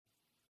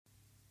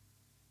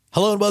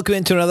Hello and welcome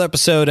into another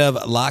episode of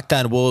Locked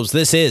On Wolves.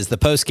 This is the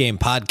post-game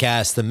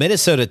podcast. The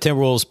Minnesota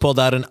Timberwolves pulled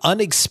out an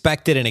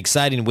unexpected and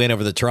exciting win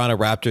over the Toronto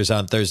Raptors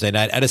on Thursday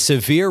night at a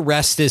severe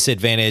rest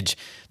disadvantage.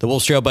 The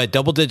Wolves trailed by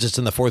double digits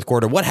in the fourth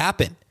quarter. What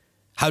happened?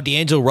 How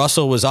D'Angelo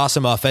Russell was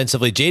awesome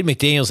offensively, Jaden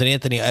McDaniels and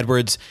Anthony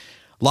Edwards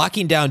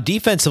locking down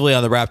defensively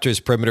on the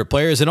Raptors' perimeter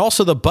players, and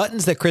also the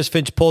buttons that Chris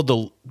Finch pulled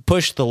to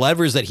push, the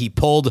levers that he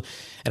pulled,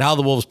 and how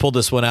the Wolves pulled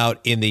this one out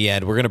in the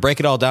end. We're going to break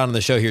it all down on the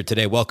show here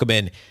today. Welcome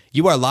in.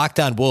 You are Locked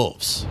On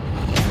Wolves.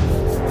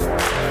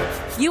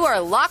 You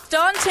are Locked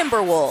On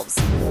Timberwolves,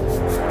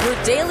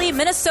 your daily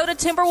Minnesota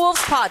Timberwolves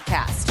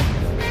podcast.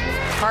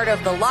 Part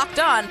of the Locked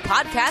On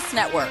Podcast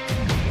Network.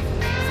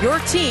 Your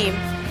team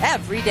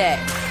every day.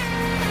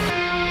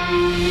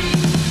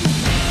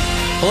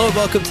 Hello and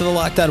welcome to the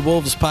Locked On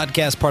Wolves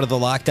podcast, part of the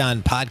Locked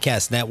On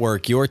Podcast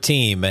Network, your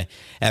team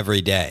every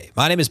day.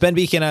 My name is Ben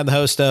Beacon. I'm the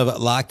host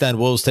of Locked On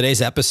Wolves.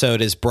 Today's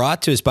episode is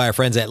brought to us by our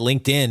friends at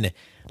LinkedIn.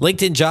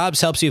 LinkedIn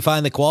Jobs helps you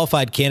find the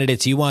qualified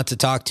candidates you want to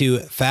talk to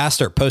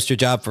faster. Post your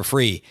job for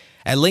free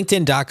at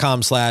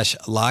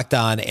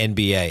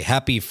linkedin.com/LockedOnNBA.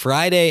 Happy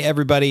Friday,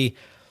 everybody.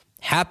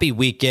 Happy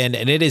weekend.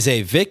 And it is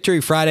a Victory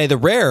Friday, the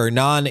rare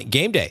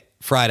non-game day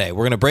Friday.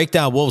 We're going to break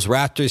down Wolves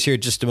Raptors here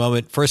in just a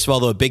moment. First of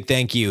all, though, a big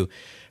thank you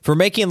for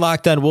making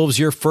Locked On Wolves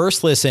your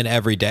first listen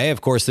every day.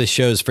 Of course, this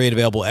show is free and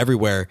available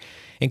everywhere,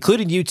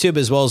 including YouTube,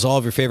 as well as all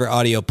of your favorite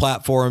audio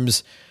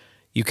platforms.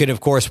 You can,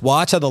 of course,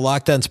 watch on the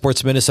Locked On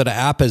Sports Minnesota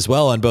app as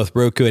well on both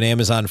Roku and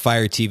Amazon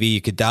Fire TV.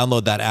 You could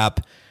download that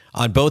app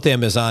on both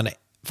Amazon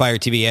Fire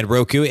TV and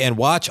Roku and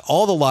watch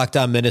all the Locked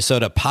On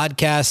Minnesota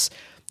podcasts.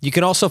 You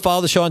can also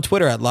follow the show on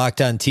Twitter at Locked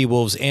On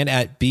T-Wolves and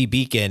at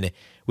BBeacon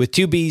with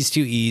two B's,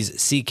 two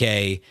E's,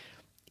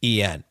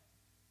 C-K-E-N.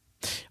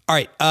 All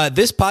right,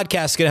 this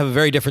podcast is going to have a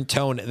very different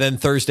tone than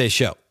Thursday's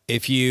show.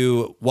 If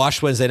you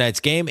watched Wednesday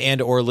night's game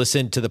and or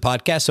listened to the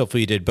podcast,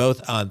 hopefully you did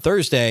both on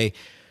Thursday,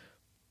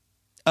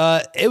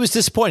 it was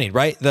disappointing,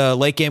 right? The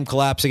late game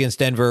collapse against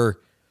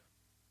Denver,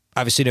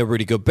 obviously no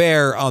Rudy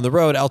Gobert on the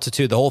road,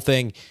 altitude, the whole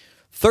thing.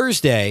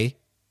 Thursday,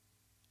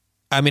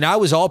 I mean, I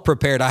was all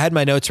prepared. I had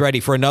my notes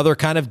ready for another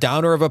kind of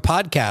downer of a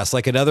podcast,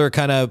 like another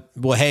kind of,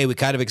 well, hey, we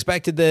kind of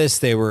expected this.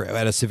 They were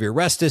at a severe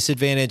rest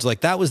disadvantage.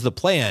 Like that was the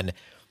plan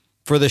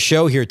for the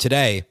show here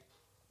today.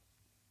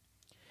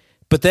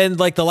 But then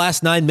like the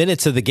last 9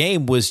 minutes of the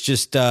game was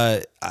just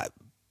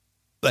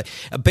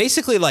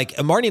basically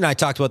like Marty and I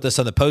talked about this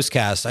on the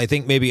postcast. I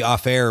think maybe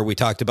off air, we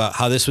talked about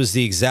how this was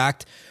the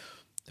exact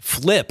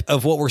flip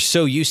of what we're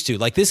so used to.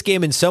 Like this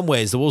game in some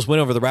ways, the Wolves win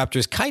over the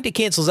Raptors kind of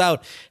cancels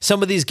out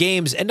some of these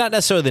games, and not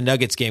necessarily the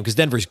Nuggets game because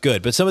Denver's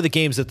good, but some of the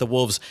games that the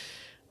Wolves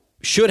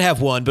should have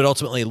won, but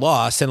ultimately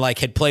lost and like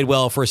had played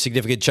well for a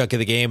significant chunk of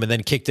the game and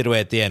then kicked it away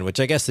at the end, which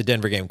I guess the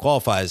Denver game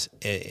qualifies,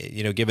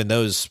 given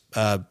those,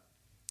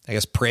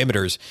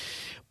 parameters.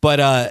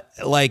 But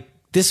like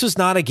this was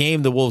not a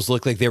game the Wolves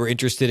looked like they were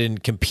interested in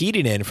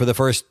competing in for the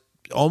first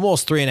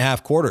almost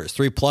 3.5 quarters,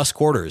 3+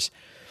 quarters.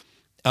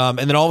 And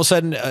then all of a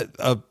sudden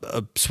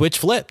a switch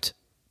flipped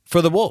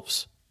for the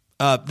Wolves.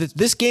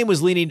 This game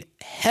was leaning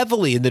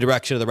heavily in the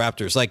direction of the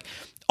Raptors. Like,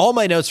 all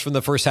my notes from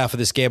the first half of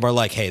this game are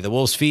like, hey, the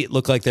Wolves' feet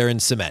look like they're in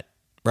cement,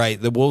 right?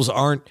 The Wolves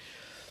aren't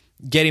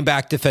getting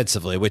back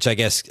defensively, which I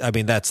guess, I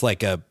mean, that's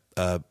like an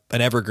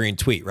evergreen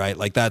tweet, right?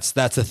 Like that's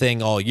the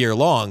thing all year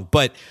long.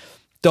 But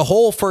the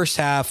whole first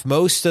half,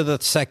 most of the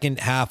second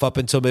half up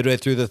until midway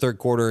through the third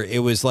quarter, it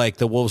was like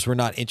the Wolves were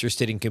not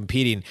interested in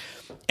competing.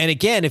 And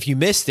again, if you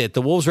missed it,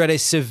 the Wolves were at a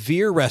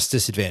severe rest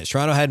disadvantage.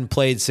 Toronto hadn't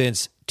played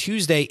since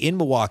Tuesday in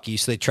Milwaukee,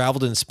 so they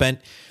traveled and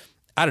spent,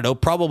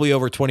 probably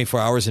over 24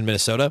 hours in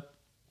Minnesota.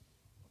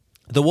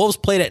 The Wolves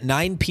played at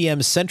 9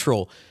 p.m.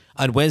 Central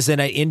on Wednesday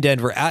night in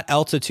Denver at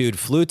altitude,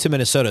 flew to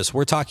Minnesota. So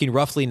we're talking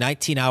roughly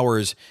 19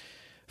 hours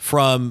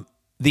from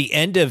the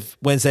end of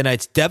Wednesday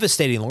night's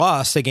devastating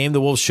loss, a game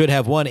the Wolves should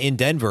have won in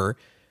Denver.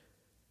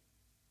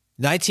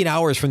 19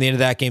 hours from the end of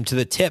that game to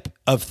the tip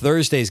of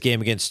Thursday's game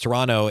against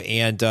Toronto.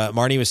 And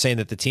Marnie was saying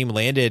that the team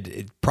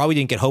probably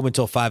didn't get home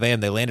until 5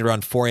 a.m. They landed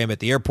around 4 a.m. at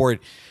the airport.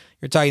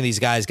 You're talking these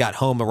guys got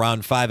home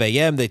around 5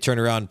 a.m. They turned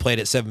around and played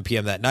at 7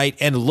 p.m. that night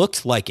and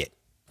looked like it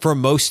for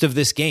most of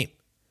this game.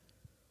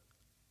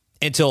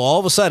 Until all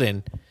of a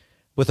sudden,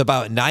 with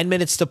about 9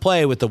 minutes to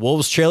play, with the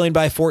Wolves trailing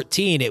by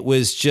 14, it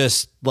was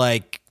just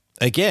like,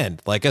 again,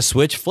 like a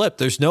switch flip.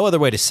 There's no other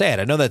way to say it.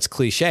 I know that's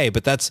cliche,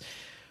 but that's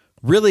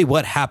really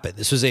what happened.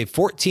 This was a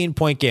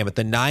 14-point game at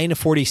the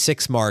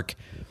 9:46 mark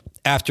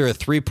after a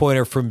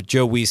three-pointer from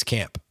Joe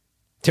Wieskamp.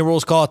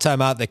 Timberwolves call a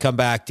timeout. They come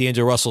back.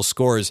 D'Angelo Russell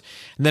scores.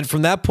 And then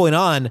from that point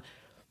on,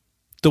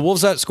 the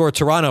Wolves outscore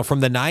Toronto from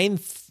the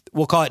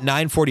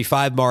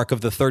 9:45 mark of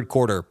the fourth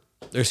quarter.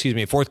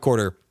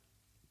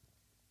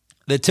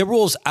 The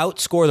Timberwolves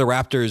outscore the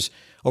Raptors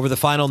over the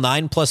final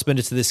 9+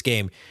 minutes of this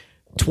game,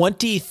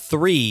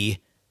 23-7.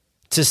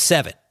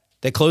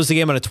 They close the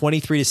game on a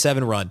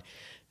 23-7 run.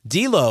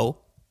 D'Lo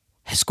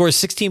scores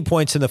 16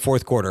 points in the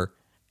fourth quarter,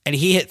 and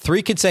he hit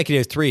 3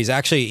 consecutive threes.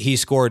 Actually, he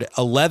scored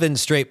 11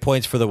 straight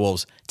points for the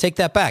Wolves. Take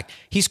that back.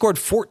 He scored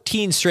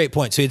 14 straight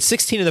points. So he had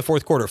 16 in the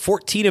fourth quarter.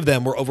 14 of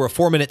them were over a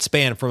 4-minute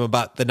span from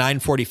about the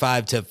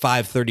 9:45 to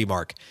 5:30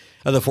 mark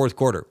of the fourth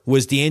quarter.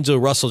 Was D'Angelo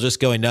Russell just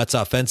going nuts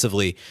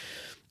offensively?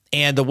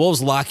 And the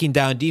Wolves locking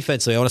down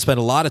defensively. I want to spend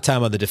a lot of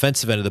time on the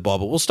defensive end of the ball,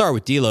 but we'll start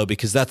with D'Lo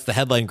because that's the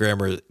headline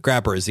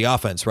grabber is the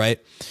offense, right?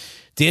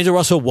 D'Angelo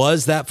Russell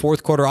was that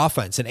fourth quarter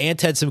offense, and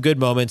Ant had some good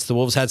moments. The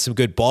Wolves had some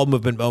good ball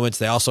movement moments.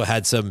 They also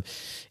had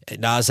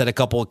Naz had a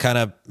couple of kind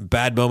of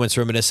bad moments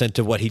reminiscent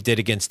of what he did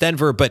against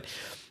Denver, but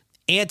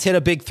Ant hit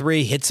a big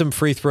 3, hit some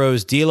free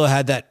throws. D'Lo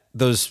had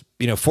those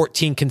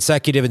 14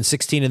 consecutive and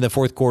 16 in the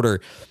fourth quarter.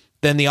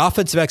 Then the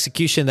offensive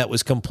execution that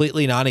was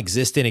completely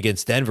non-existent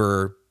against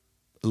Denver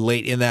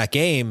late in that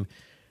game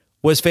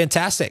was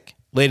fantastic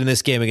late in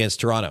this game against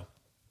Toronto.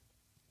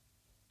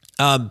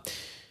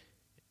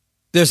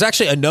 There's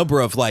actually a number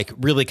of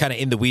really kind of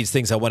in the weeds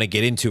things I want to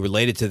get into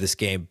related to this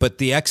game, but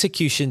the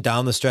execution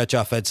down the stretch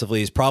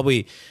offensively is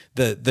probably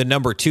the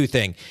number 2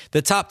 thing.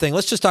 The top thing,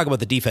 let's just talk about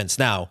the defense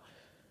now.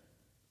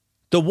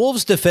 The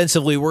Wolves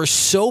defensively were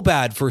so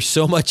bad for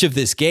so much of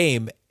this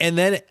game. And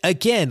then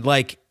again,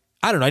 I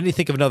don't know, I didn't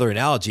think of another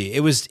analogy.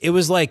 It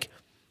was like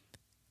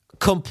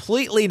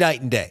completely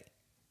night and day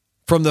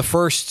from the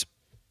first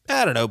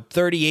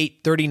 38,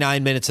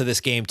 39 minutes of this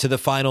game to the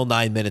final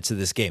 9 minutes of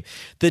this game.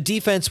 The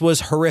defense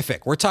was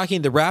horrific. We're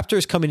talking the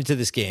Raptors coming into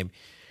this game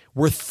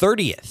were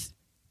 30th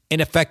in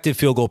effective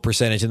field goal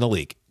percentage in the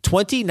league,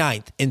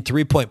 29th in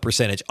 3-point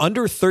percentage,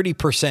 under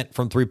 30%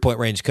 from 3-point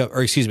range,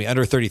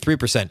 under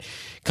 33%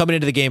 coming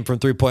into the game from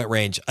 3-point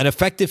range, an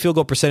effective field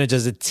goal percentage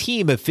as a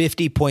team of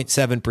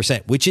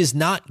 50.7%, which is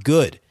not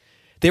good.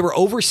 They were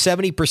over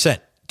 70%.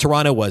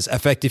 Toronto was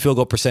effective field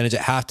goal percentage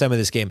at halftime of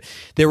this game.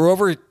 They were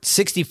over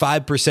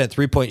 65%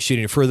 3-point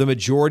shooting for the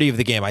majority of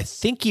the game. I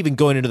think even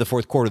going into the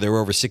fourth quarter, they were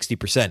over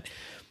 60%.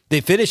 They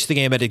finished the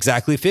game at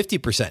exactly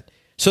 50%.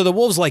 So the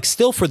Wolves,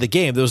 still for the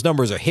game, those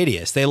numbers are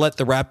hideous. They let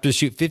the Raptors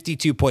shoot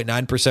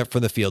 52.9%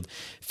 from the field,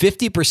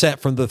 50%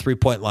 from the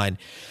 3-point line,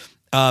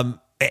 and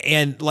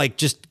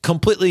just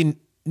completely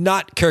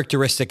not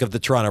characteristic of the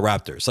Toronto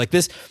Raptors.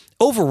 This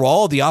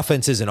overall, the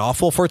offense isn't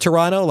awful for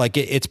Toronto.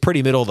 It's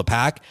pretty middle of the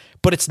pack,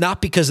 but it's not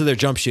because of their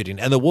jump shooting.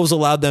 And the Wolves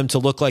allowed them to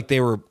look like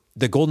they were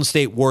the Golden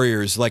State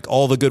Warriors, like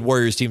all the good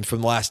Warriors teams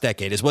from the last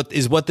decade, is what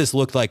this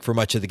looked like for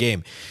much of the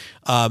game,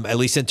 at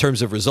least in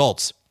terms of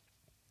results.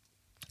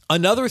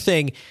 Another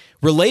thing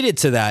related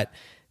to that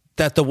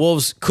the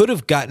Wolves could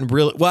have gotten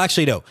really well.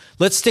 Actually, no.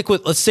 Let's stick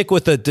with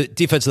the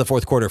defense of the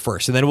fourth quarter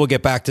first, and then we'll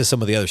get back to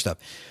some of the other stuff.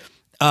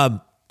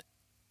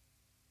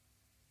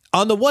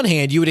 On the one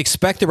hand, you would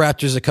expect the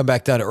Raptors to come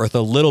back down to earth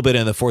a little bit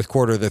in the fourth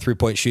quarter of their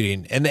 3-point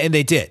shooting, and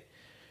they did.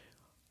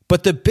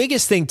 But the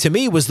biggest thing to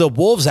me was the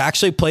Wolves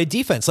actually played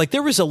defense.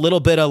 There was a little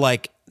bit of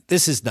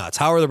this is nuts.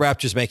 How are the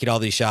Raptors making all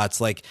these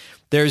shots?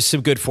 There's some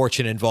good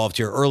fortune involved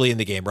here early in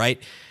the game,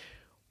 right?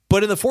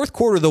 But in the fourth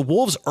quarter, the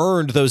Wolves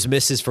earned those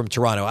misses from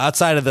Toronto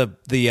outside of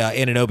the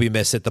Anunoby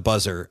miss at the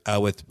buzzer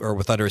with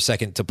under a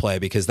second to play,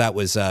 because that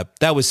was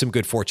some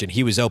good fortune.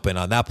 He was open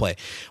on that play.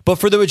 But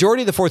for the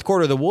majority of the fourth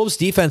quarter, the Wolves'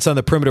 defense on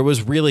the perimeter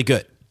was really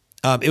good.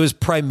 It was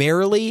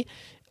primarily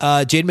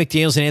Jaden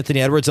McDaniels and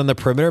Anthony Edwards on the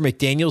perimeter.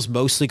 McDaniels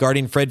mostly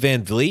guarding Fred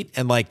VanVleet,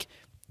 and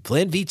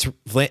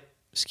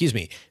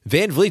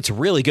VanVleet's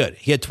really good.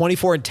 He had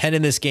 24 and 10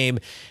 in this game,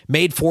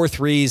 made 4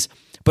 threes,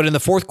 but in the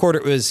fourth quarter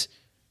it was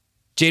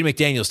Jaden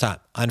McDaniels' time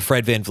on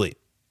Fred VanVleet.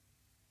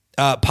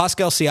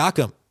 Pascal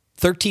Siakam,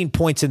 13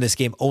 points in this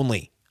game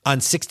only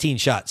on 16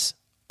 shots.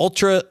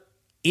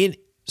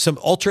 Some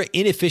ultra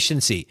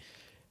inefficiency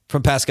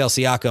from Pascal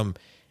Siakam,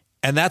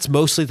 and that's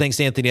mostly thanks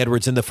to Anthony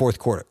Edwards in the fourth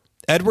quarter.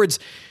 Edwards,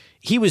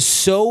 he was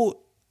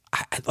so,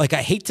 I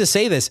hate to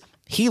say this,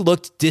 he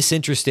looked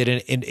disinterested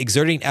in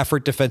exerting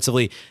effort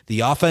defensively. The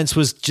offense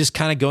was just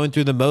kind of going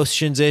through the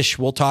motions-ish.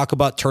 We'll talk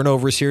about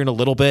turnovers here in a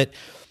little bit.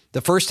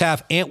 The first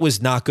half, Ant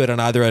was not good on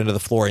either end of the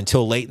floor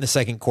until late in the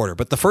second quarter.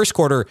 But the first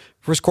quarter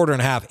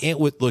and a half, Ant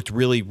looked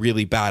really,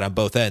 really bad on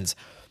both ends.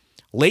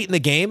 Late in the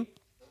game,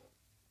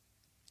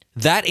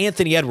 that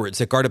Anthony Edwards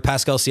that guarded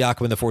Pascal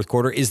Siakam in the fourth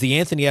quarter is the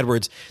Anthony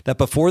Edwards that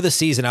before the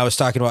season I was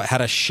talking about had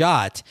a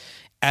shot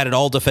at an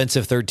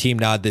all-defensive third-team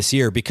nod this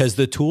year because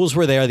the tools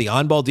were there. The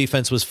on-ball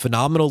defense was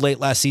phenomenal late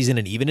last season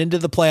and even into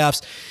the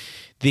playoffs.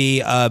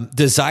 The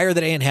desire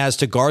that Ant has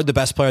to guard the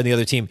best player on the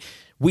other team,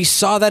 we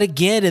saw that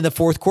again in the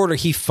fourth quarter.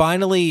 He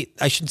finally,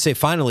 I shouldn't say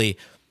finally,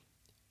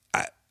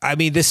 I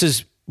mean, this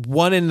is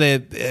one in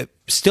the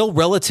still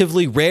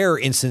relatively rare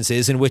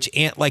instances in which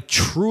Ant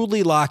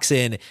truly locks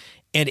in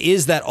and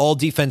is that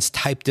all-defense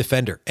type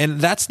defender.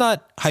 And that's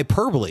not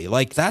hyperbole.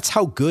 That's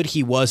how good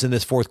he was in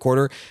this fourth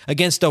quarter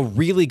against a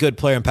really good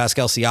player in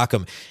Pascal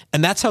Siakam.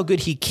 And that's how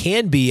good he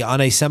can be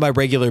on a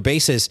semi-regular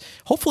basis,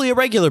 hopefully a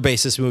regular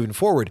basis moving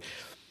forward.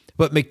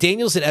 But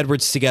McDaniels and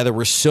Edwards together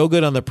were so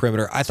good on the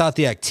perimeter. I thought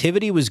the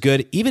activity was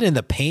good, even in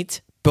the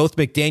paint. Both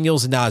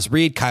McDaniels and Naz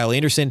Reid, Kyle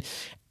Anderson,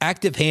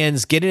 active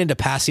hands, getting into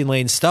passing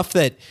lanes, stuff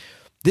that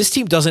this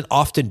team doesn't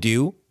often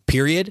do,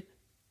 period.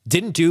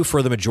 didn't do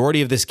for the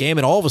majority of this game.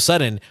 And all of a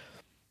sudden,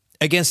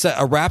 against a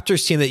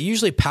Raptors team that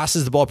usually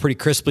passes the ball pretty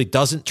crisply,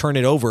 doesn't turn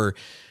it over,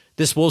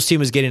 this Wolves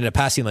team is getting into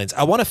passing lanes.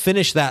 I want to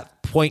finish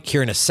that point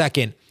here in a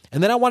second,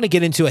 and then I want to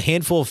get into a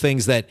handful of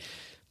things that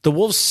the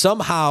Wolves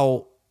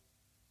somehow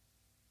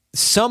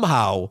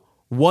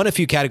won a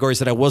few categories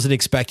that I wasn't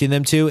expecting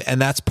them to, and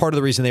that's part of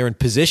the reason they were in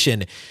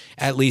position,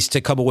 at least,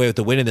 to come away with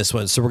the win in this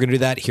one. So we're going to do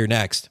that here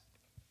next.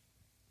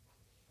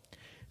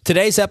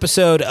 Today's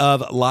episode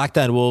of Locked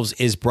On Wolves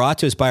is brought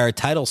to us by our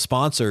title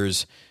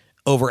sponsors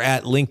over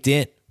at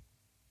LinkedIn.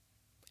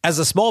 As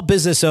a small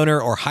business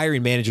owner or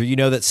hiring manager, you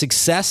know that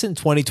success in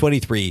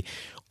 2023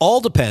 all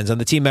depends on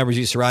the team members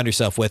you surround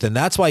yourself with, and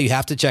that's why you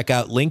have to check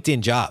out LinkedIn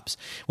Jobs.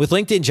 With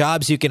LinkedIn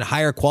Jobs, you can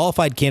hire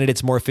qualified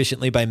candidates more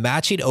efficiently by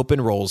matching open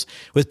roles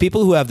with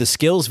people who have the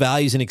skills,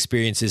 values, and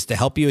experiences to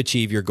help you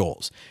achieve your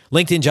goals.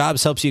 LinkedIn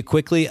Jobs helps you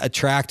quickly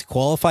attract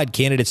qualified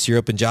candidates to your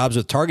open jobs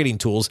with targeting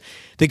tools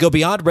that go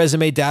beyond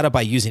resume data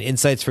by using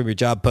insights from your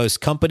job post,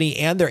 company,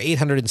 and their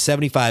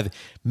 875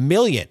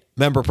 million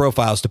member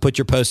profiles to put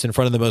your post in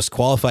front of the most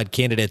qualified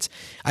candidates.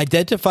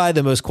 Identify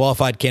the most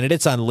qualified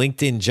candidates on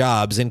LinkedIn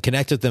Jobs and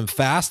connect with them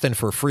fast and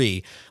for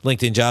free.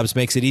 LinkedIn Jobs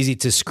makes it easy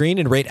to screen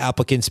and rate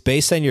applicants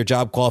based on your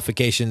job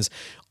qualifications,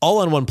 all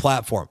on one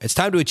platform. It's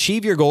time to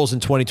achieve your goals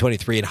in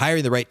 2023, and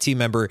hiring the right team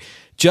member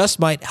just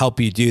might help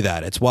you do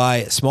that. It's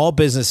why small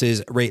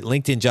businesses rate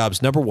LinkedIn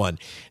Jobs number one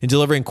in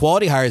delivering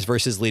quality hires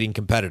versus leading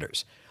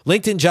competitors.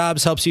 LinkedIn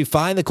Jobs helps you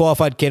find the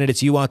qualified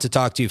candidates you want to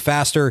talk to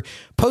faster.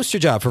 Post your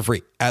job for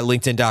free at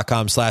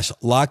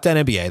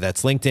linkedin.com/LockedOnNBA.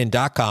 That's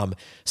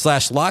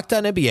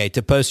linkedin.com/LockedOnNBA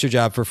to post your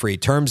job for free.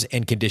 Terms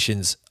and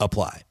conditions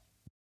apply.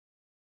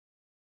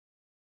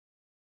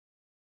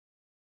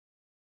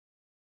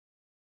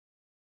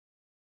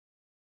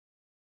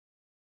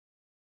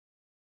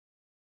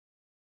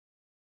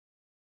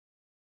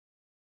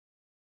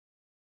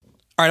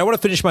 All right, I want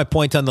to finish my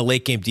point on the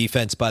late game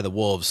defense by the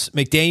Wolves.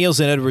 McDaniels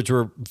and Edwards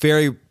were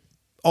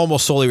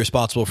almost solely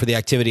responsible for the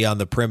activity on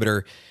the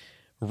perimeter.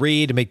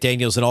 Reed,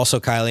 McDaniels, and also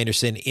Kyle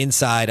Anderson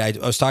inside. I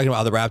was talking about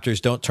how the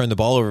Raptors don't turn the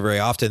ball over very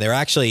often. They're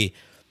actually,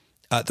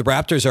 the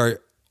Raptors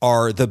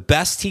are the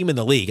best team in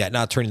the league at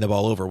not turning the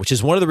ball over, which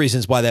is one of the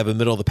reasons why they have a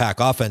middle of the pack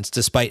offense,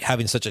 despite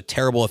having such a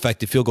terrible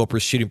effective field goal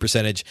shooting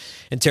percentage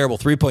and terrible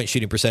 3-point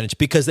shooting percentage,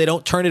 because they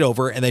don't turn it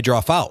over and they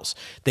draw fouls.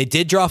 They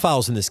did draw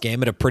fouls in this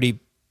game at a pretty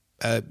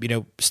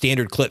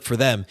standard clip for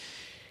them,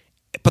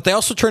 but they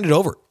also turned it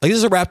over. Like, this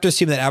is a Raptors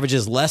team that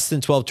averages less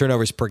than 12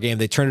 turnovers per game.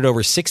 They turned it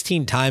over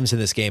 16 times in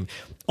this game.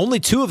 Only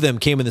 2 of them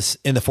came in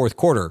the fourth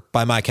quarter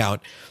by my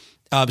count.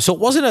 So it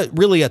wasn't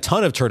really a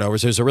ton of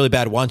turnovers. There's a really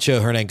bad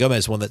Juancho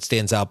Hernangomez one that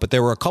stands out, but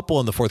there were a couple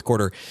in the fourth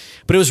quarter.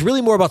 But it was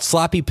really more about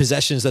sloppy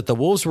possessions that the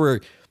Wolves were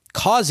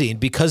causing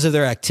because of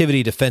their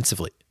activity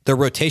defensively. Their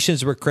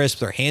rotations were crisp.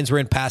 Their hands were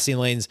in passing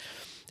lanes.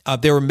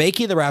 They were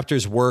making the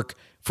Raptors work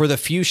for the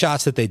few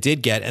shots that they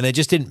did get, and they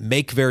just didn't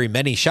make very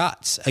many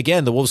shots.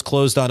 Again, the Wolves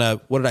closed on a,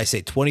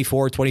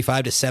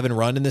 25-7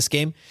 run in this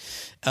game.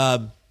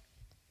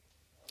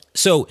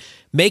 So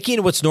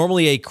making what's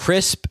normally a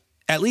crisp,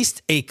 at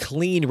least a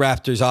clean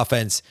Raptors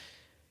offense,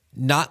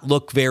 not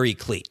look very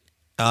clean.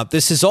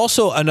 This is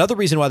also another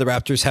reason why the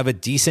Raptors have a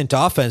decent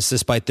offense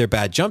despite their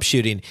bad jump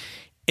shooting,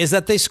 is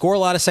that they score a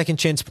lot of second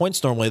chance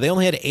points normally. They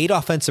only had 8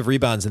 offensive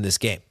rebounds in this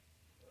game.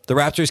 The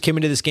Raptors came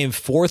into this game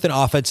 4th in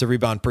offensive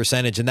rebound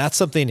percentage, and that's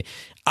something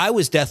I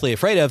was deathly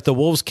afraid of. The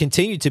Wolves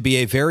continue to be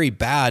a very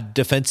bad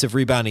defensive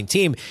rebounding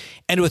team,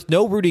 and with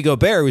no Rudy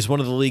Gobert, who's one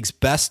of the league's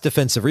best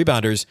defensive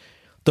rebounders,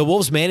 the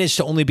Wolves managed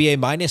to only be a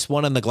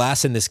 -1 on the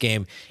glass in this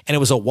game, and it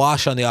was a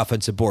wash on the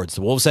offensive boards.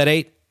 The Wolves had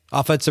 8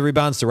 offensive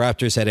rebounds. The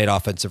Raptors had 8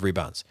 offensive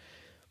rebounds.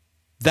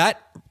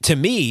 That, to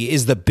me,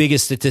 is the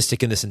biggest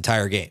statistic in this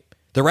entire game.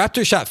 The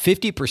Raptors shot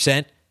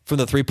 50% from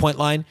the three-point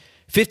line,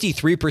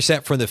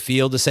 53% from the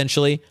field,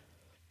 essentially.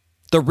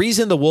 The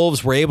reason the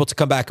Wolves were able to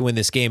come back and win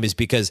this game is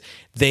because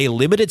they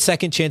limited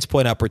second chance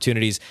point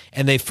opportunities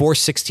and they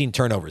forced 16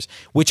 turnovers,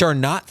 which are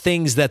not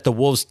things that the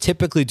Wolves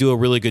typically do a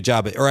really good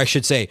job at, or I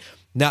should say,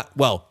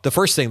 the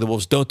first thing the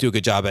Wolves don't do a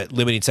good job at,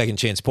 limiting second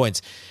chance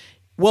points.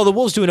 Well, the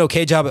Wolves do an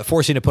okay job at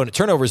forcing opponent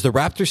turnovers. The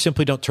Raptors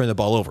simply don't turn the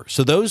ball over.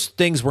 So those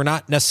things were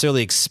not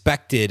necessarily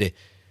expected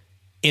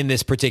in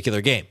this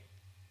particular game.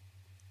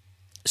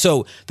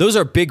 So those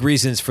are big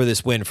reasons for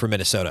this win for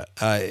Minnesota.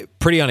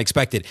 Pretty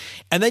unexpected.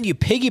 And then you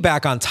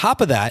piggyback on top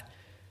of that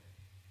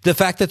the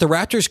fact that the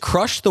Raptors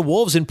crushed the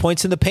Wolves in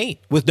points in the paint.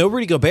 With no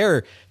Rudy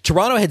Gobert,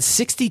 Toronto had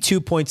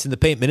 62 points in the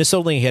paint. Minnesota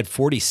only had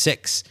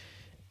 46.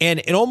 And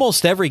in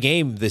almost every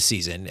game this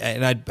season,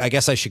 and I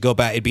guess I should go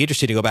back, it'd be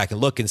interesting to go back and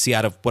look and see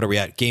out of, what are we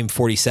at, game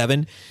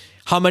 47,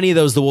 how many of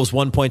those the Wolves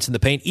won points in the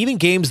paint. Even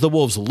games the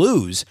Wolves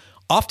lose,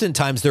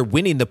 oftentimes they're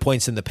winning the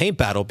points in the paint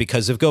battle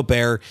because of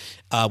Gobert,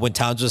 when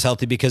Towns was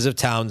healthy because of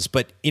Towns.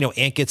 But,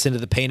 Ant gets into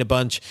the paint a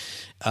bunch.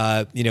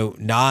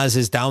 Nas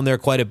is down there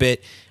quite a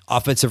bit.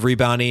 Offensive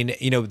rebounding.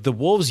 The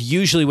Wolves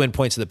usually win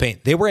points in the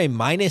paint. They were a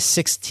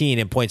 -16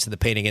 in points in the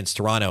paint against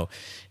Toronto.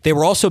 They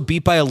were also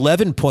beat by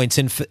 11 points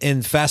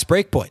in fast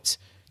break points.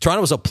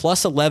 Toronto was a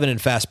 +11 in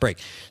fast break.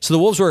 So the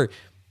Wolves were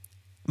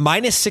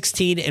minus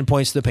 16 in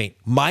points to the paint,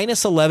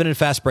 minus 11 in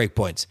fast break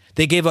points.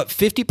 They gave up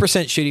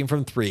 50% shooting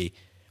from three,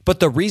 but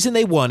the reason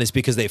they won is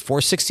because they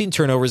forced 16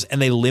 turnovers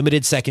and they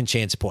limited second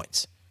chance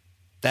points.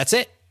 That's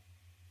it.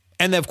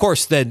 And then, of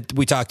course, then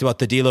we talked about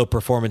the D'Lo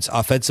performance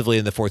offensively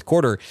in the fourth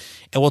quarter,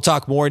 and we'll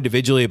talk more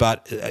individually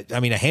about,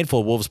 a handful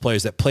of Wolves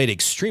players that played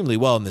extremely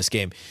well in this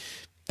game.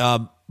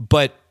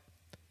 But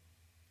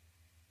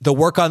the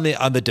work on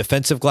the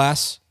defensive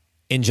glass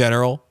in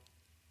general,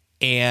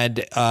 and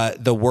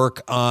the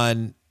work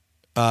on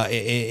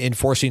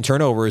enforcing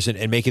turnovers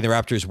and making the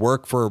Raptors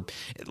work for,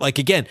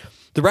 again,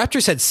 the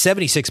Raptors had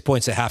 76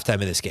 points at halftime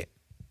in this game.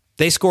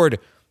 They scored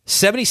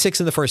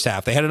 76 in the first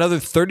half. They had another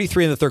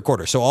 33 in the third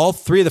quarter. So all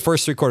three of the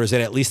first three quarters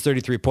had at least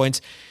 33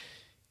 points.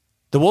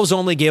 The Wolves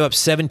only gave up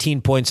 17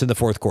 points in the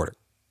fourth quarter.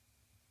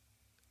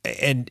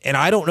 And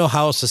I don't know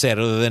how else to say it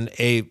other than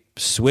a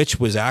switch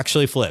was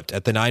actually flipped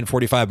at the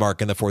 9:45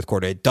 mark in the fourth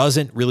quarter. It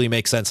doesn't really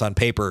make sense on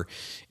paper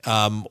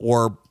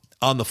or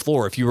on the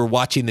floor if you were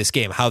watching this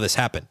game, how this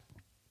happened.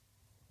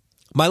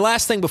 My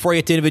last thing before I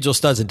get to individual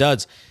studs and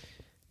duds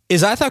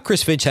is I thought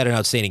Chris Finch had an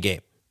outstanding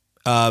game.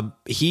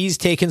 He's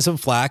taken some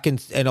flack,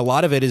 and a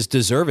lot of it is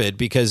deserved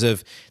because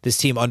of this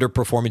team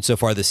underperforming so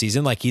far this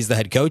season. Like, he's the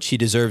head coach. He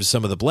deserves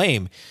some of the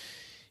blame.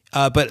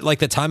 But like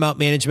the timeout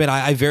management,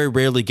 I very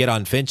rarely get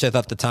on Finch. I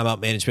thought the timeout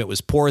management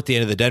was poor at the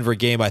end of the Denver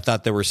game. I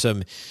thought there were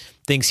some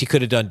things he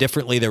could have done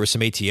differently. There were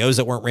some ATOs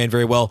that weren't ran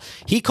very well.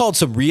 He called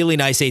some really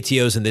nice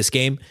ATOs in this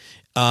game.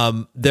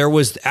 There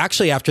was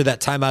actually, after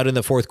that timeout in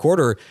the fourth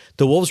quarter,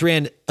 the Wolves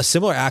ran a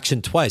similar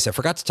action twice. I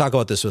forgot to talk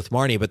about this with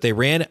Marnie, but they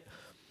ran,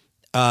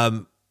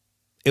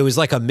 it was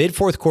like a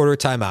mid-fourth quarter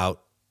timeout,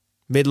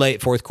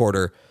 mid-late fourth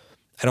quarter.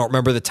 I don't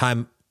remember the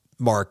time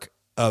mark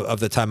of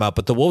the timeout,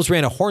 but the Wolves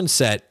ran a horn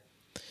set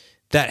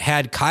that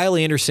had Kyle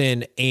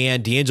Anderson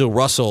and D'Angelo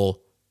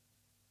Russell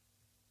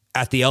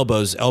at the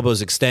elbows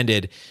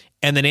extended,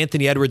 and then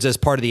Anthony Edwards as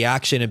part of the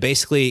action. And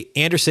basically,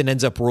 Anderson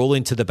ends up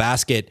rolling to the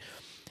basket,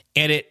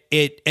 and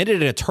it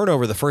ended in a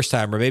turnover the first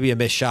time, or maybe a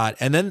missed shot.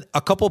 And then a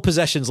couple of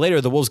possessions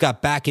later, the Wolves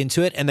got back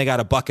into it, and they got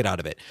a bucket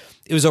out of it.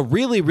 It was a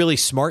really, really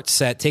smart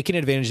set, taking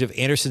advantage of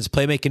Anderson's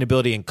playmaking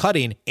ability and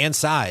cutting and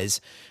size,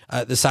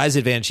 the size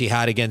advantage he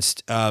had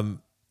against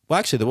well,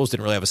 actually, the Wolves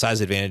didn't really have a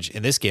size advantage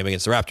in this game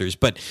against the Raptors,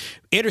 but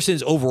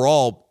Anderson's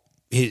overall,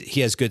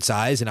 he has good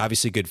size and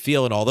obviously good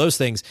feel and all those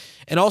things.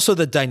 And also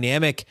the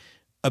dynamic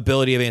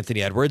ability of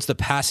Anthony Edwards, the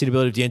passing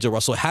ability of D'Angelo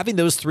Russell, having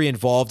those three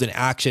involved in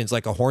actions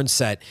like a horn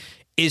set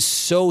is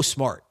so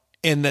smart.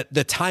 And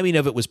the timing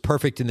of it was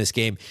perfect in this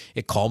game.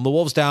 It calmed the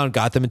Wolves down,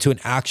 got them into an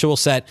actual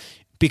set,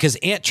 because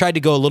Ant tried to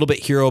go a little bit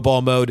hero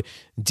ball mode.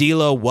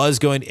 D'Lo was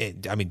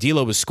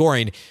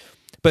scoring,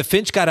 but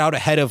Finch got out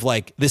ahead of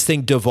like this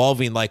thing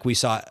devolving like we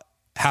saw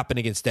happen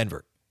against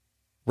Denver,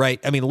 right?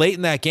 I mean, late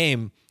in that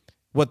game,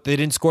 they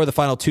didn't score the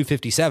final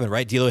 257,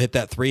 right? D'Lo hit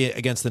that three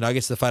against the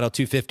Nuggets, the final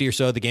 250 or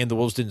so of the game. The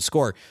Wolves didn't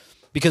score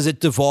because it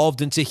devolved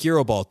into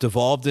hero ball,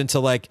 devolved into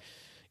like,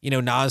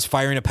 Nas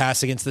firing a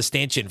pass against the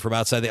stanchion from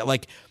outside there.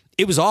 Like,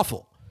 it was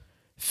awful.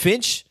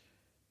 Finch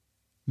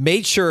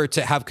made sure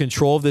to have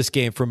control of this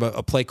game from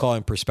a play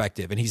calling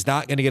perspective, and he's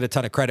not going to get a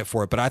ton of credit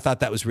for it, but I thought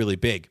that was really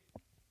big.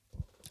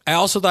 I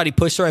also thought he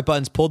pushed the right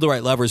buttons, pulled the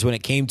right levers when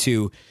it came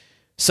to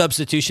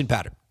substitution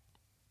pattern.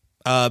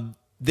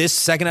 This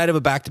second night of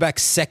a back-to-back,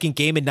 second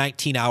game in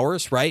 19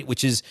 hours, right?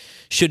 Which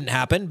shouldn't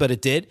happen, but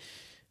it did.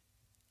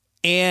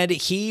 And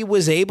he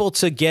was able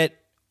to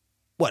get,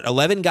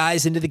 11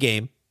 guys into the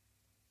game.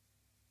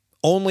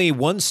 Only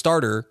one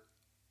starter,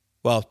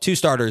 two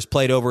starters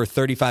played over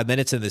 35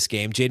 minutes in this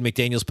game. Jaden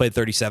McDaniels played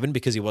 37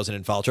 because he wasn't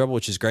in foul trouble,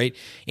 which is great.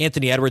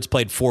 Anthony Edwards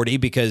played 40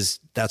 because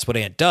that's what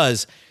Ant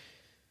does.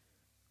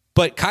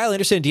 But Kyle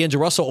Anderson and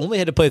D'Angelo Russell only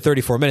had to play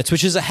 34 minutes,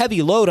 which is a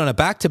heavy load on a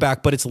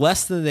back-to-back, but it's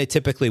less than they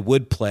typically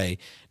would play.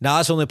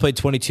 Nas only played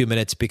 22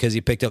 minutes because he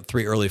picked up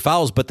 3 early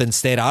fouls, but then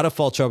stayed out of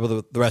foul trouble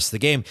the rest of the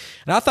game.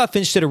 And I thought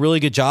Finch did a really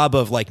good job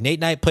of, Nate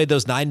Knight played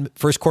those 9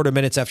 first quarter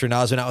minutes after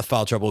Nas went out with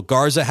foul trouble.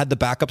 Garza had the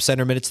backup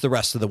center minutes the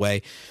rest of the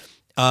way.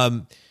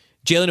 Jalen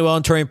Newell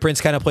and Taurean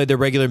Prince kind of played their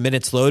regular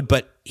minutes load,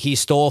 but he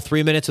stole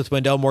 3 minutes with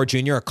Wendell Moore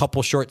Jr., a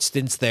couple short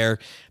stints there.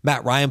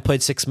 Matt Ryan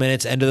played 6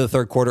 minutes, end of the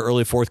third quarter,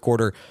 early fourth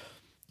quarter.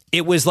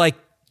 It was like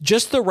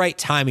just the right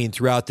timing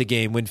throughout the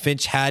game when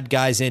Finch had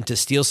guys in to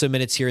steal some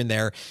minutes here and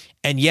there.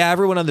 And yeah,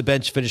 everyone on the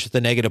bench finished with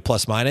a negative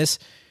plus minus,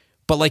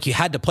 but you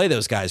had to play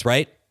those guys,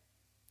 right?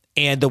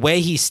 And the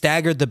way he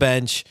staggered the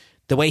bench,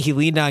 the way he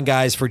leaned on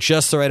guys for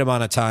just the right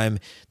amount of time,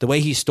 the way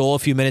he stole a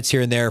few minutes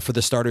here and there for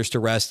the starters to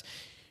rest,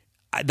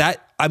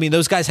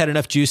 those guys had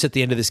enough juice at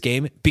the end of this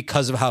game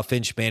because of how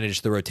Finch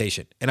managed the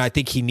rotation. And I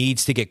think he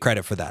needs to get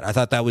credit for that. I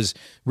thought that was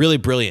really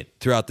brilliant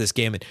throughout this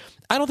game. And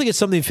I don't think it's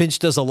something Finch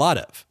does a lot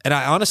of. And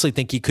I honestly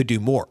think he could do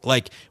more.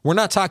 We're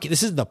not talking,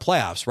 this isn't the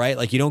playoffs,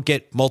 right? You don't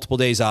get multiple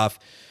days off.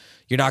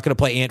 You're not going to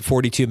play Ant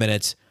 42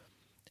 minutes.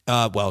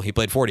 He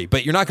played 40,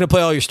 but you're not going to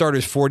play all your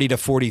starters 40 to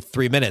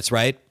 43 minutes,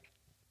 right?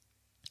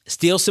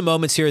 Steal some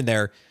moments here and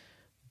there.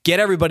 Get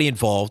everybody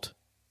involved.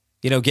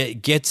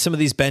 Get some of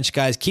these bench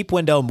guys. Keep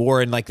Wendell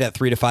Moore in that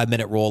 3 to 5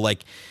 minute role.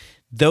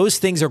 those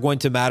things are going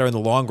to matter in the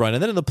long run.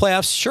 And then in the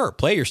playoffs, sure,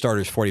 play your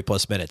starters 40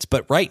 plus minutes.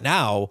 But right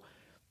now,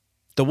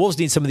 the Wolves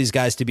need some of these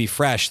guys to be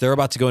fresh. They're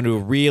about to go into a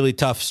really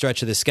tough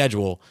stretch of the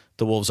schedule,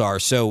 the Wolves are.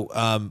 So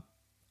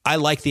I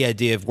like the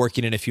idea of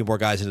working in a few more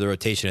guys into the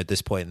rotation at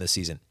this point in the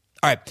season.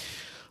 All right,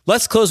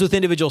 let's close with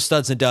individual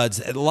studs and duds.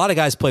 A lot of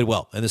guys played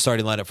well in the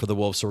starting lineup for the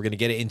Wolves, so we're going to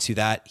get into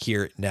that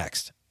here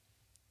next.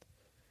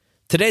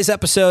 Today's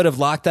episode of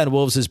Locked On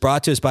Wolves is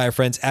brought to us by our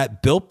friends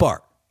at Built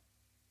Bar.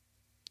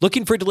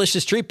 Looking for a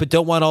delicious treat but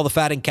don't want all the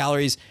fat and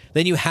calories?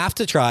 Then you have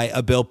to try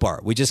a Built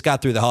Bar. We just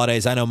got through the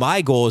holidays. I know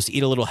my goal is to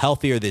eat a little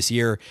healthier this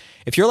year.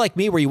 If you're like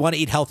me where you want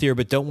to eat healthier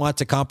but don't want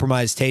to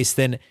compromise taste,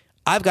 then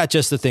I've got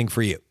just the thing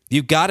for you.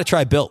 You've got to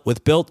try Built.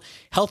 With Built,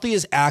 healthy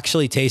is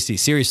actually tasty.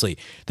 Seriously,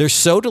 they're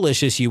so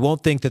delicious you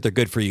won't think that they're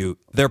good for you.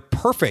 They're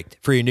perfect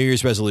for your New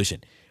Year's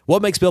resolution.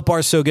 What makes Built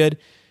Bars so good?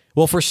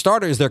 Well, for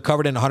starters, they're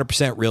covered in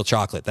 100% real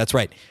chocolate. That's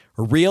right,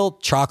 real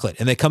chocolate.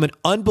 And they come in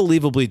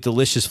unbelievably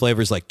delicious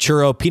flavors like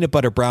churro, peanut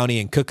butter brownie,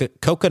 and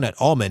coconut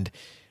almond.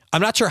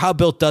 I'm not sure how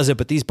Built does it,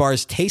 but these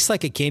bars taste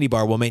like a candy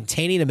bar while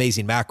maintaining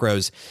amazing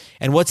macros.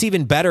 And what's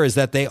even better is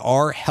that they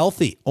are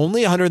healthy.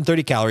 Only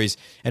 130 calories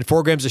and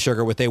 4 grams of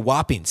sugar with a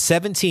whopping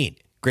 17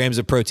 grams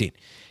of protein.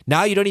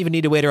 Now you don't even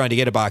need to wait around to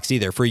get a box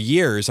either. For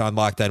years on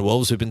Locked On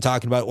Wolves, we've been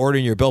talking about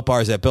ordering your Built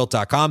Bars at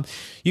Built.com.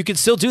 You can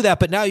still do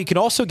that, but now you can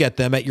also get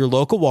them at your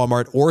local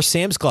Walmart or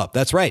Sam's Club.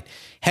 That's right.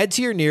 Head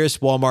to your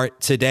nearest Walmart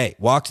today.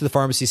 Walk to the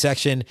pharmacy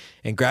section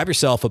and grab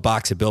yourself a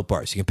box of Built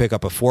Bars. You can pick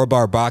up a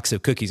 4-bar box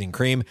of cookies and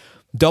cream,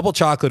 double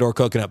chocolate or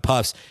coconut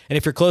puffs. And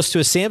if you're close to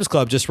a Sam's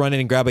Club, just run in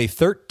and grab a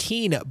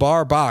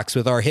 13-bar box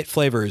with our hit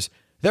flavors,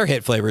 their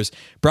hit flavors,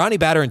 brownie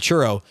batter and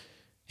churro,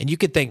 and you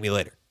can thank me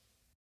later.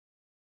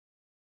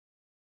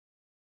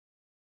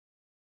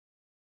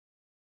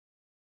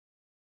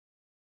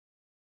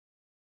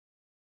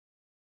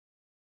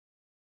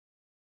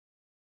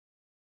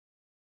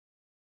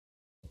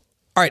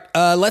 All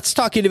right, let's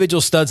talk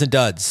individual studs and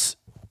duds.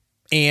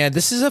 And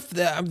this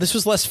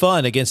was less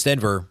fun against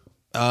Denver,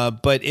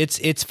 but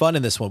it's fun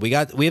in this one. We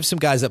have some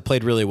guys that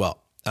played really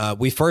well.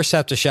 We first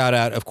have to shout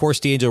out, of course,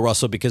 D'Angelo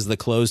Russell because of the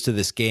close to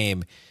this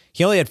game.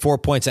 He only had 4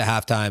 points at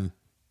halftime,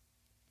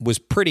 was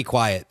pretty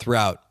quiet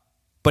throughout,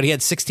 but he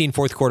had 16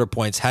 fourth quarter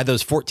points, had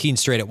those 14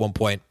 straight at one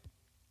point,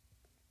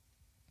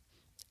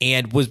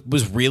 and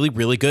was really,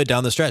 really good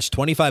down the stretch.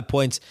 25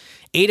 points,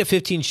 8 of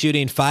 15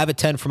 shooting, 5 of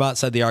 10 from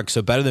outside the arc,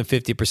 so better than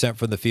 50%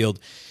 from the field,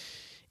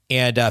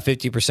 and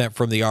 50%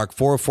 from the arc.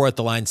 4 of 4 at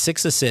the line,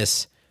 6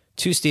 assists,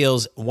 2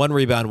 steals, 1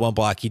 rebound, 1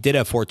 block. He did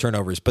have 4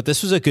 turnovers, but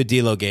this was a good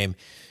D'Lo game,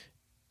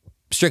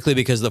 strictly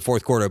because of the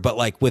fourth quarter. But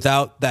like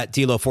without that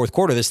D'Lo fourth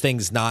quarter, this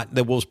thing's not,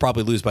 the Wolves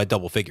probably lose by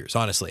double figures,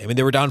 honestly. I mean,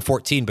 they were down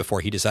 14 before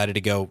he decided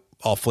to go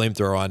all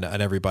flamethrower on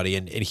everybody,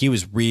 and he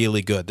was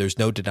really good. There's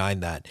no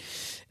denying that.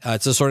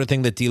 It's the sort of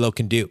thing that D'Lo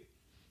can do.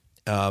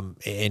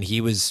 And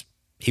he was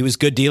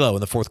good D'Lo in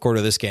the fourth quarter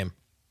of this game.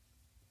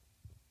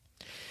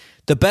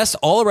 The best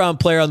all-around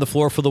player on the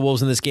floor for the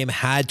Wolves in this game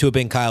had to have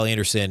been Kyle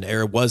Anderson,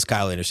 or was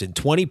Kyle Anderson.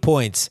 20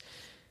 points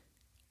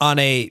on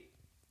a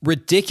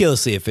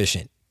ridiculously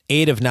efficient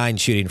 8 of 9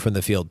 shooting from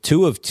the field,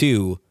 2 of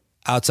 2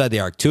 outside the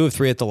arc, 2 of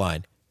 3 at the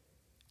line.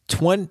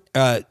 20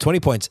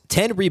 points,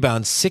 10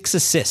 rebounds, 6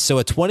 assists. So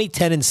a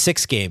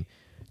 20-10-6 game,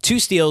 2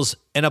 steals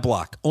and a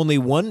block. Only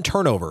 1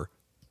 turnover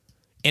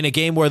in a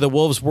game where the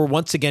Wolves were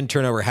once again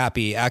turnover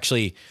happy.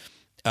 Actually,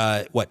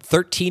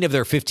 13 of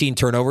their 15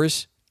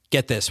 turnovers,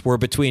 get this, were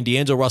between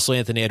D'Angelo Russell,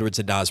 Anthony Edwards,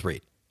 and Naz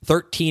Reid.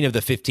 13 of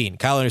the 15.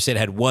 Kyle Anderson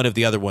had 1 of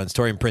the other ones.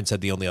 Taurean Prince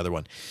had the only other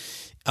one.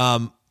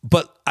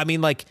 But, I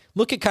mean, like,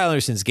 look at Kyle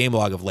Anderson's game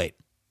log of late.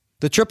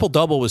 The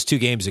triple-double was 2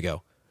 games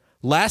ago.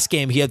 Last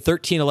game, he had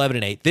 13, 11,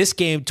 and 8. This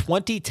game,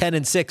 20, 10,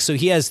 and 6. So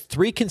he has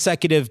 3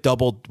 consecutive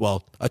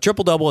a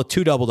triple-double with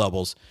 2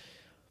 double-doubles.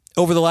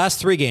 Over the last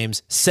 3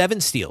 games,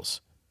 7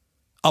 steals.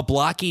 A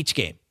block each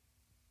game.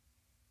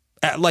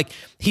 Like,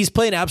 he's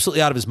playing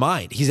absolutely out of his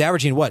mind. He's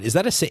averaging what? Is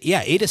that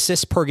 8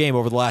 assists per game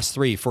over the last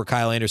 3 for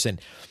Kyle Anderson.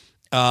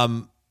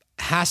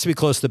 Has to be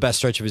close to the best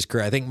stretch of his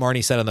career. I think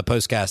Marnie said on the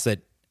postcast that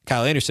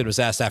Kyle Anderson was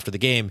asked after the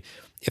game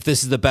if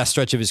this is the best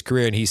stretch of his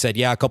career, and he said,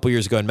 yeah, a couple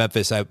years ago in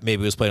Memphis, I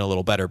maybe was playing a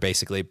little better,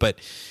 basically. But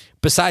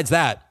besides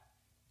that,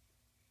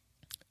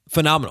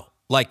 phenomenal.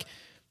 Like,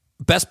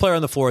 best player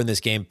on the floor in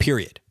this game,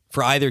 period,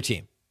 for either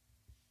team.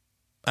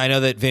 I know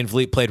that Van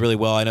Vliet played really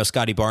well. I know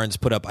Scotty Barnes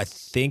put up, I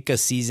think, a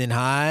season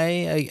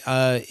high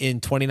in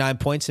 29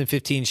 points and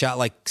 15 shot.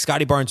 Like,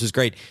 Scotty Barnes was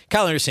great.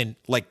 Kyle Anderson,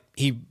 like,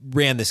 he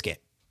ran this game.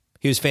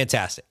 He was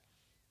fantastic.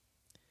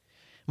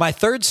 My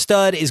third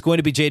stud is going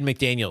to be Jaden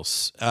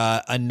McDaniels.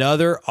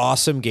 Another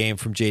awesome game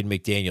from Jaden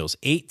McDaniels.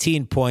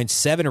 18 points,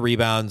 7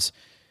 rebounds,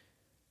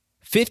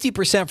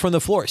 50% from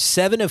the floor,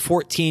 7 of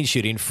 14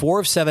 shooting, 4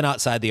 of 7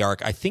 outside the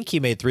arc. I think he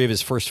made 3 of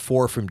his first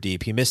 4 from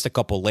deep. He missed a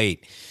couple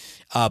late,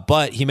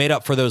 but he made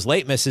up for those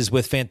late misses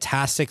with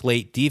fantastic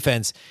late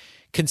defense.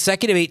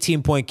 Consecutive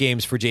 18-point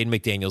games for Jaden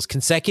McDaniels.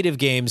 Consecutive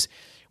games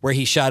where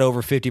he shot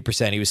over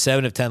 50%. He was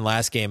 7 of 10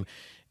 last game.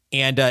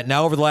 And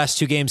now over the last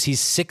 2 games, he's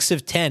 6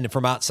 of 10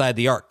 from outside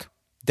the arc.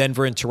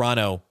 Denver and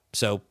Toronto,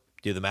 so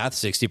Do the math,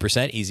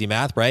 60%, easy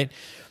math, right?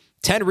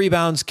 10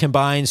 rebounds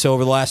combined. So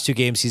over the last 2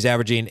 games, he's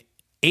averaging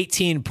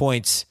 18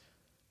 points,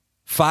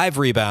 5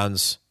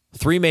 rebounds,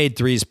 3 made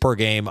threes per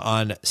game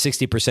on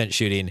 60%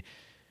 shooting.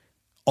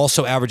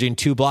 Also averaging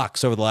 2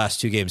 blocks over the last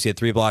 2 games. He had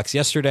 3 blocks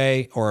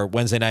yesterday or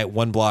Wednesday night,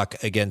 1 block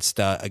against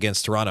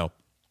Toronto.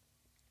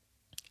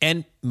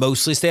 And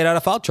mostly stayed out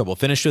of foul trouble.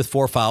 Finished with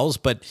 4 fouls,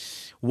 but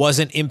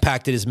wasn't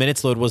impacted. His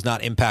minutes load was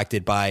not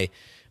impacted by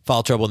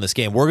foul trouble in this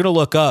game. We're going to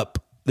look up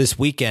this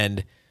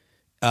weekend,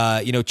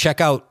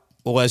 check out,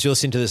 as you're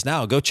listening to this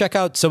now, go check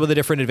out some of the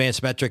different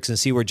advanced metrics and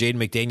see where Jaden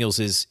McDaniels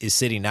is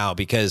sitting now,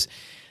 because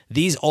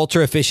these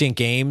ultra efficient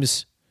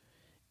games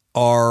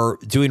are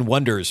doing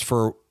wonders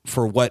for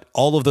what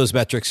all of those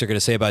metrics are going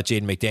to say about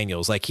Jaden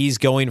McDaniels. Like, he's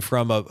going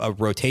from a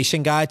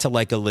rotation guy to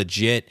like a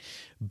legit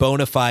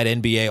bona fide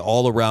NBA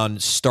all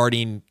around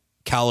starting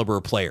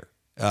caliber player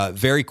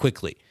very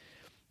quickly,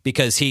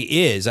 because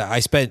he is.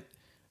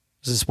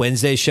 This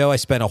Wednesday show, I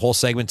spent a whole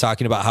segment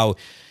talking about how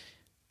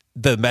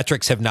the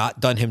metrics have not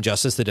done him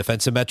justice, the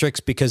defensive metrics,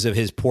 because of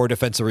his poor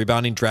defensive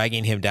rebounding,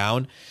 dragging him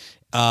down,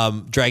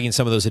 dragging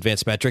some of those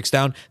advanced metrics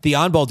down. The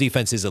on-ball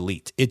defense is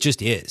elite. It just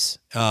is.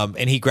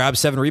 And he grabbed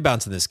 7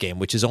 rebounds in this game,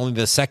 which is only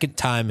the second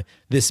time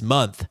this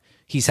month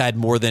he's had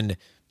more than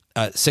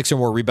 6 or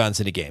more rebounds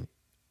in a game.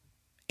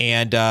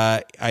 And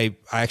I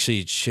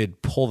actually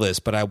should pull this,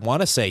 but I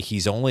want to say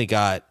he's only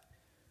got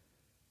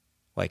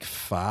like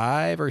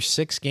 5 or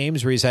 6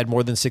 games where he's had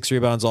more than 6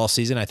 rebounds all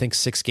season. I think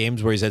 6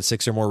 games where he's had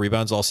 6 or more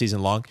rebounds all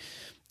season long.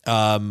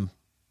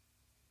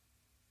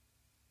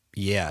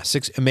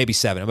 6, maybe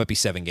 7. It might be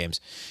 7 games.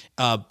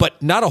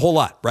 But not a whole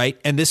lot, right?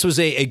 And this was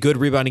a good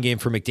rebounding game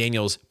for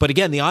McDaniels. But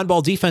again, the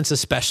on-ball defense,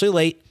 especially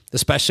late,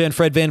 especially on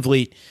Fred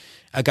VanVleet,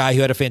 a guy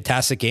who had a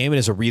fantastic game and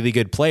is a really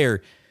good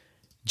player.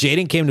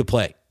 Jaden came to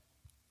play.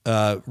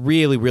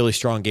 Really, really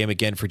strong game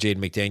again for Jaden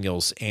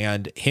McDaniels,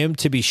 and him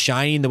to be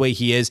shining the way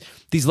he is.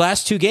 These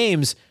last 2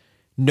 games,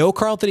 no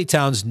Karl-Anthony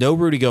Towns, no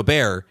Rudy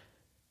Gobert,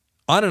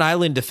 on an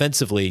island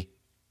defensively,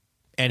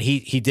 and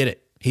he did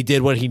it. He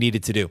did what he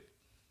needed to do.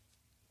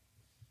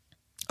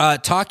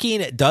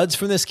 Talking duds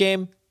from this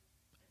game,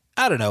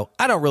 I don't know.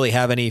 I don't really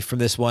have any from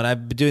this one.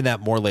 I've been doing that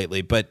more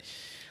lately, but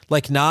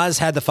like, Naz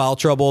had the foul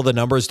trouble. The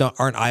numbers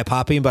aren't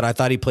eye-popping, but I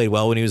thought he played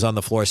well when he was on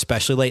the floor,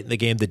 especially late in the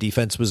game. The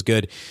defense was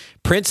good.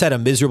 Prince had a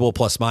miserable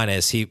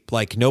plus-minus.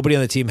 Nobody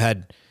on the team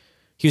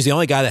he was the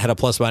only guy that had a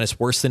plus-minus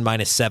worse than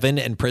 -7,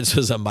 and Prince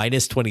was a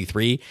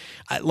 -23.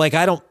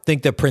 I don't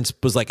think that Prince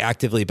was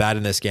actively bad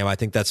in this game. I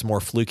think that's more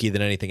fluky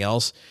than anything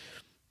else.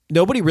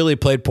 Nobody really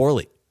played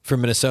poorly for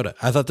Minnesota.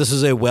 I thought this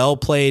was a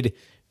well-played,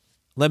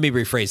 let me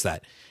rephrase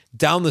that.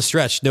 Down the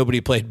stretch,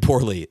 nobody played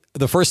poorly.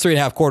 The first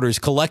 3.5 quarters,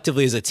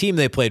 collectively as a team,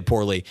 they played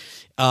poorly.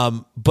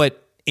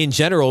 But in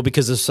general,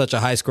 because it's such a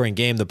high-scoring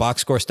game, the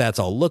box score stats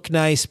all look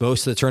nice.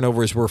 Most of the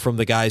turnovers were from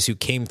the guys who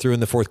came through in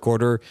the fourth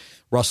quarter.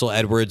 Russell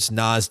Edwards,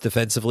 Naz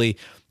defensively.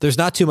 There's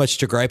not too much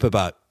to gripe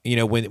about,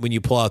 when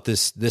you pull out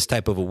this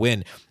type of a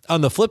win.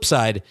 On the flip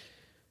side,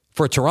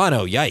 for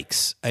Toronto,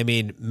 yikes. I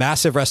mean,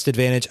 massive rest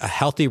advantage, a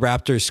healthy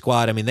Raptors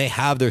squad. I mean, they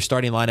have their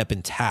starting lineup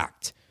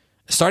intact.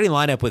 Starting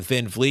lineup with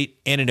VanVleet,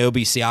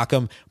 Anunoby,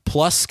 Siakam,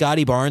 plus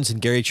Scotty Barnes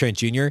and Gary Trent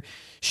Jr.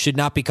 should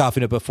not be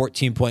coughing up a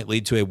 14-point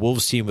lead to a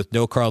Wolves team with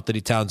no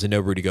Karl-Anthony Towns and no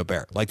Rudy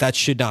Gobert. That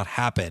should not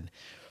happen.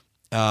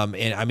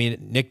 And I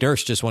mean, Nick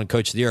Nurse just won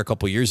Coach of the Year a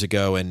couple years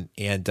ago, and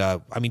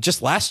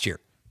just last year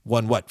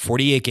won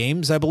 48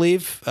 games, I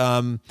believe.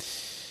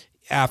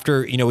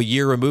 After a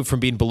year removed from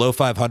being below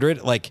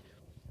 500,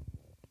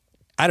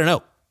 I don't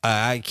know.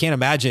 I can't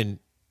imagine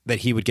that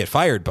he would get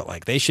fired,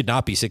 but they should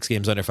not be 6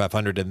 games under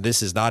 500, and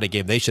this is not a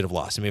game they should have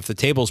lost. I mean, if the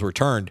tables were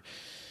turned,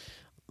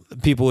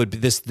 people would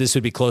this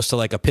would be close to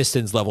a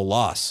Pistons level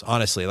loss,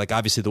 honestly.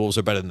 Obviously the Wolves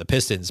are better than the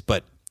Pistons,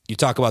 but you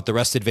talk about the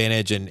rest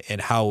advantage and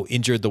how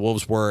injured the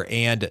Wolves were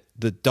and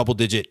the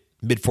double-digit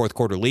mid-fourth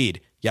quarter lead.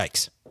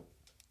 Yikes.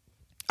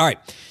 All right.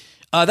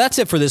 That's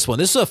it for this one.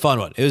 This is a fun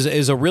one. It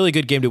was a really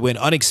good game to win.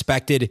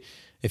 Unexpected.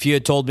 If you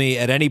had told me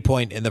at any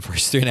point in the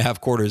first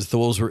 3.5 quarters that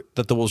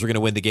the Wolves were going to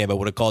win the game, I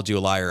would have called you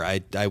a liar.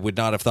 I would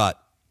not have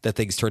thought that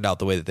things turned out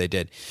the way that they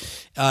did.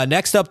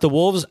 Next up, the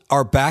Wolves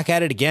are back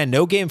at it again.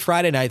 No game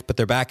Friday night, but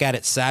they're back at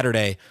it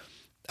Saturday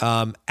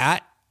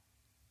at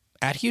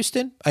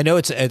Houston. I know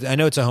it's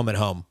a home and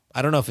home.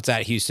 I don't know if it's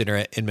at Houston or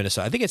in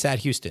Minnesota. I think it's at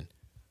Houston.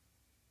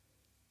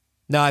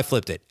 No, I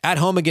flipped it. At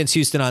home against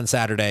Houston on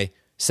Saturday,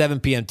 7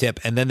 p.m. tip,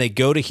 and then they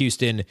go to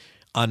Houston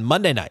on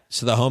Monday night.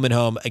 So the home and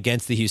home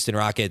against the Houston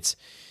Rockets.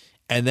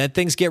 And then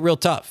things get real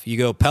tough. You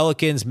go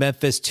Pelicans,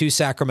 Memphis, 2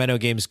 Sacramento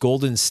games,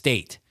 Golden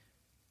State.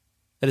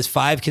 That is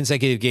 5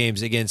 consecutive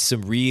games against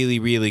some really,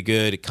 really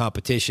good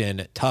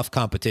competition, tough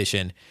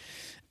competition.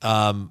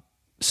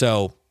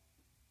 So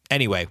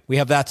anyway, we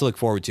have that to look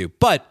forward to.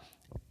 But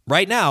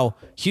right now,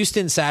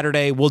 Houston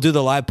Saturday, we'll do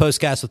the live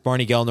postcast with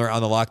Barney Gellner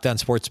on the Locked On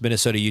Sports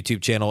Minnesota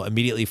YouTube channel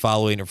immediately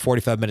following, or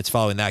 45 minutes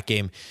following that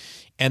game.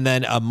 And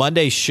then a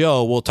Monday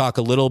show, we'll talk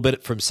a little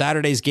bit from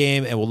Saturday's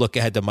game, and we'll look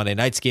ahead to Monday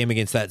night's game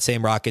against that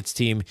same Rockets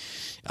team.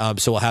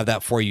 So we'll have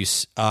that for you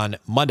on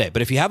Monday.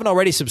 But if you haven't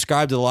already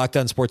subscribed to the Locked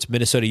On Sports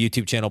Minnesota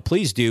YouTube channel,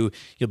 please do.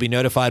 You'll be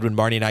notified when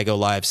Marnie and I go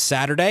live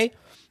Saturday.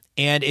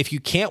 And if you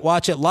can't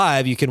watch it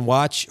live, you can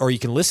watch, or you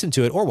can listen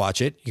to it or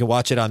watch it. You can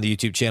watch it on the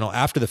YouTube channel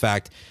after the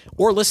fact,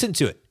 or listen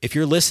to it. If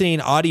you're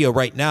listening audio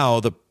right now,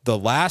 the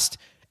last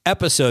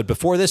episode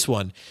before this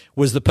one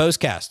was the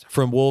postcast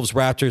from Wolves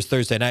Raptors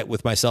Thursday night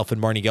with myself and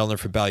Marnie Gellner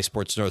from Bally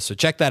Sports North. So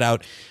check that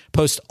out.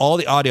 Post all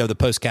the audio of the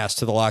postcast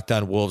to the Locked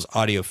On Wolves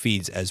audio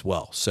feeds as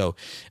well. So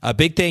a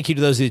big thank you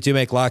to those who do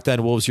make Locked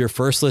On Wolves your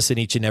first listen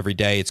each and every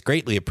day. It's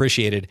greatly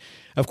appreciated.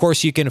 Of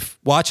course, you can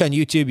watch on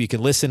YouTube. You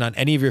can listen on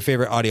any of your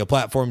favorite audio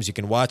platforms. You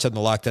can watch on the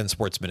Locked On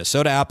Sports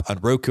Minnesota app, on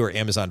Roku or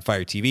Amazon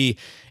Fire TV.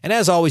 And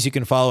as always, you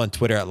can follow on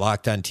Twitter at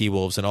Locked On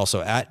T-Wolves and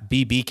also at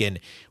BBeacon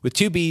with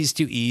 2 B's,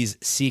 2 E's,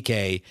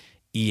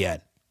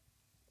 C-K-E-N.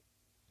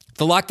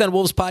 The Locked On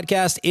Wolves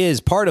podcast is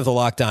part of the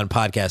Locked On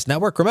Podcast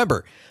Network.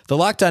 Remember, the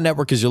Locked On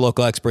Network is your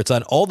local experts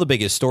on all the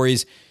biggest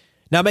stories.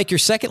 Now make your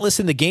second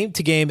listen the Game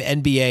to Game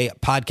NBA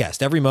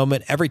podcast. Every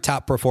moment, every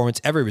top performance,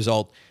 every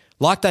result.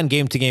 Locked On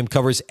Game to Game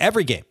covers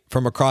every game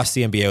from across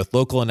the NBA with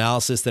local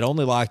analysis that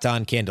only Locked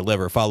On can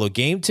deliver. Follow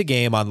Game to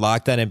Game on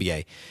Locked On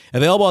NBA.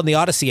 Available on the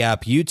Odyssey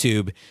app,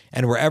 YouTube,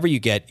 and wherever you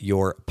get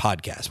your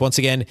podcasts. Once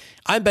again,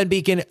 I'm Ben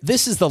Beacon.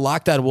 This is the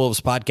Locked On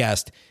Wolves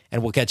podcast,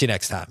 and we'll catch you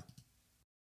next time.